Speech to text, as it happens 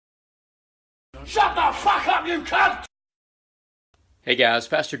Shut the fuck up, you cunt! Hey guys,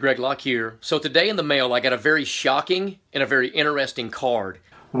 Pastor Greg Locke here. So today in the mail I got a very shocking and a very interesting card.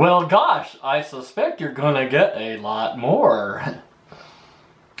 Well, gosh, I suspect you're gonna get a lot more.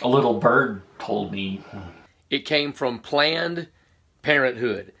 A little bird told me. It came from Planned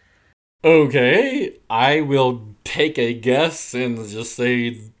Parenthood. Okay, I will take a guess and just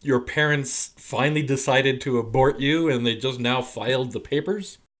say your parents finally decided to abort you and they just now filed the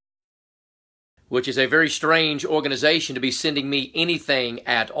papers? Which is a very strange organization to be sending me anything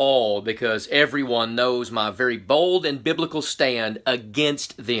at all because everyone knows my very bold and biblical stand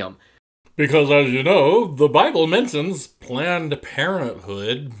against them. Because as you know, the Bible mentions Planned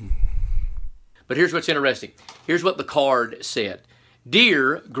Parenthood. But here's what's interesting. Here's what the card said.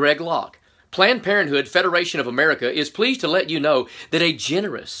 Dear Greg Locke, Planned Parenthood Federation of America is pleased to let you know that a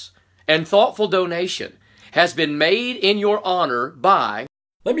generous and thoughtful donation has been made in your honor by...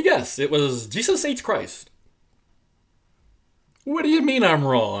 Let me guess, it was Jesus H. Christ. What do you mean I'm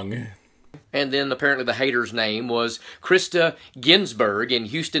wrong? And then apparently the hater's name was Krista Ginsburg in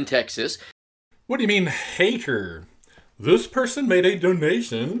Houston, Texas. What do you mean, hater? This person made a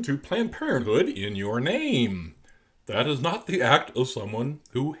donation to Planned Parenthood in your name. That is not the act of someone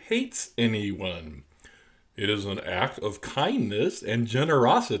who hates anyone. It is an act of kindness and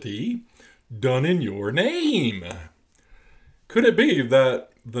generosity done in your name. Could it be that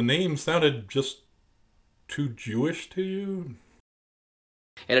the name sounded just too Jewish to you?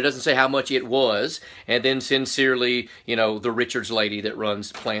 And it doesn't say how much it was. And then sincerely, the Richards lady that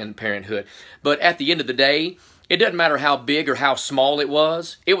runs Planned Parenthood. But at the end of the day, it doesn't matter how big or how small it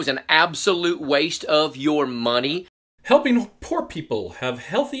was. It was an absolute waste of your money. Helping poor people have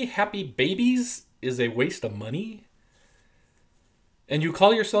healthy, happy babies is a waste of money? And you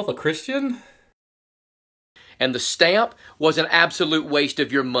call yourself a Christian? And the stamp was an absolute waste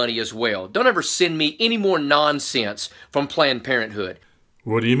of your money as well. Don't ever send me any more nonsense from Planned Parenthood.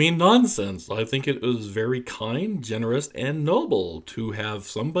 What do you mean nonsense? I think it was very kind, generous, and noble to have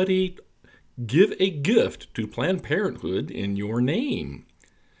somebody give a gift to Planned Parenthood in your name.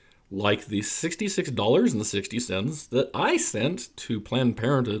 Like the $66.60 that I sent to Planned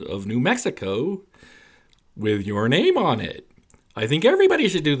Parenthood of New Mexico with your name on it. I think everybody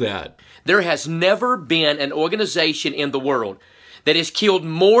should do that. There has never been an organization in the world that has killed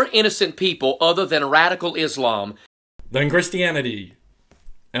more innocent people other than radical Islam Than Christianity.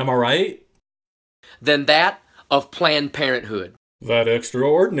 Am I right? than that of Planned Parenthood. That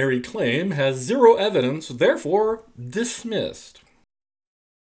extraordinary claim has zero evidence, therefore dismissed.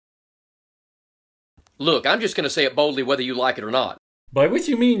 Look, I'm just going to say it boldly whether you like it or not. By which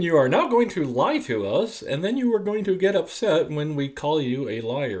you mean you are now going to lie to us, and then you are going to get upset when we call you a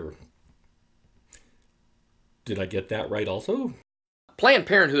liar. Did I get that right also? Planned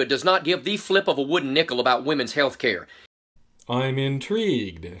Parenthood does not give the flip of a wooden nickel about women's health care. I'm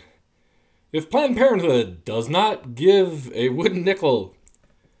intrigued. If Planned Parenthood does not give a wooden nickel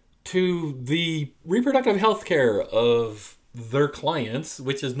to the reproductive health care of their clients,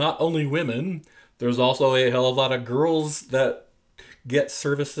 which is not only women, there's also a hell of a lot of girls that get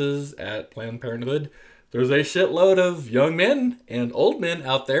services at Planned Parenthood. There's a shitload of young men and old men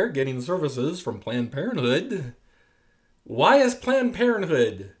out there getting services from Planned Parenthood. Why is Planned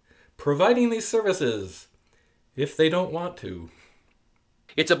Parenthood providing these services if they don't want to?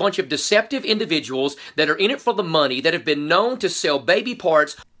 It's a bunch of deceptive individuals that are in it for the money that have been known to sell baby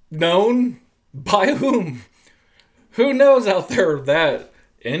parts. Known? By whom? Who knows out there that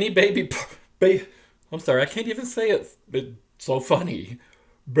any I'm sorry, I can't even say it. It's so funny.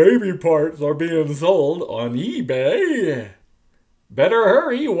 Baby parts are being sold on eBay. Better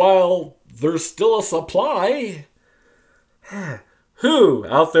hurry while there's still a supply. Who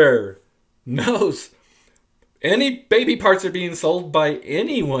out there knows any baby parts are being sold by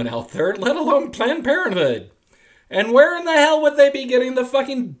anyone out there, let alone Planned Parenthood? And where in the hell would they be getting the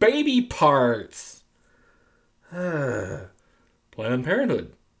fucking baby parts? Planned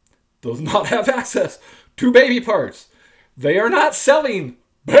Parenthood does not have access to baby parts. They are not selling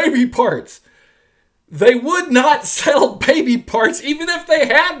baby parts. They would not sell baby parts even if they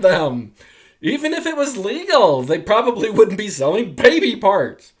had them. Even if it was legal, they probably wouldn't be selling baby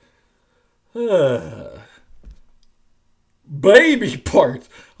parts. Baby parts.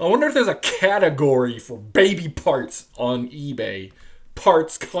 I wonder if there's a category for baby parts on eBay.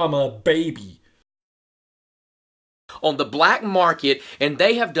 Parts, comma, baby. On the black market, and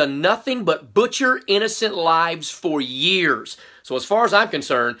they have done nothing but butcher innocent lives for years. So as far as I'm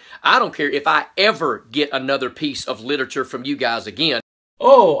concerned, I don't care if I ever get another piece of literature from you guys again.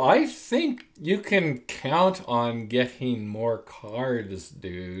 Oh, I think you can count on getting more cards,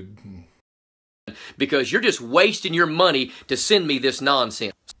 dude. because you're just wasting your money to send me this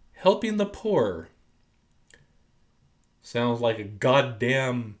nonsense. Helping the poor sounds like a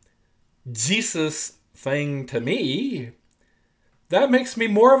goddamn Jesus thing to me. That makes me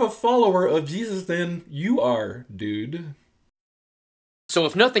more of a follower of Jesus than you are, dude. So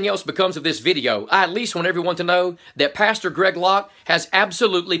if nothing else becomes of this video, I at least want everyone to know that Pastor Greg Locke has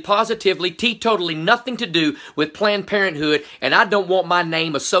absolutely, positively, teetotally nothing to do with Planned Parenthood, and I don't want my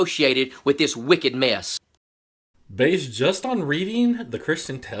name associated with this wicked mess. Based just on reading the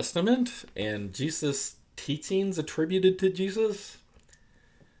Christian Testament and Jesus' teachings attributed to Jesus,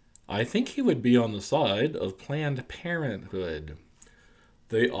 I think he would be on the side of Planned Parenthood.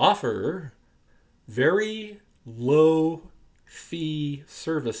 They offer very low fee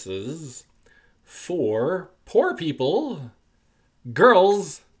services for poor people,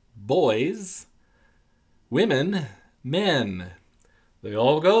 girls, boys, women, men. They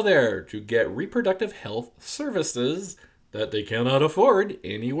all go there to get reproductive health services that they cannot afford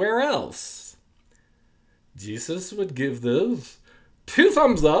anywhere else. Jesus would give those 2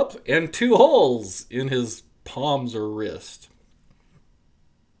 thumbs up and 2 holes in his palms or wrist.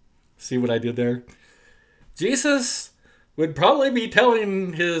 See what I did there? Jesus would probably be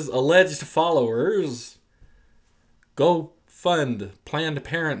telling his alleged followers, go fund Planned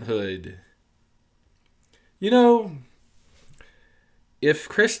Parenthood. You know, if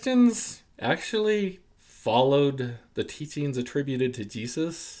Christians actually followed the teachings attributed to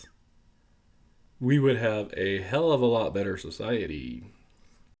Jesus, we would have a hell of a lot better society.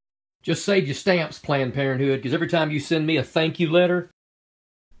 Just save your stamps, Planned Parenthood, because every time you send me a thank you letter...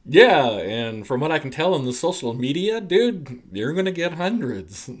 Yeah, and from what I can tell in the social media, dude, you're going to get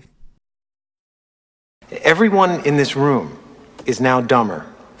hundreds. Everyone in this room is now dumber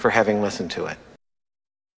for having listened to it.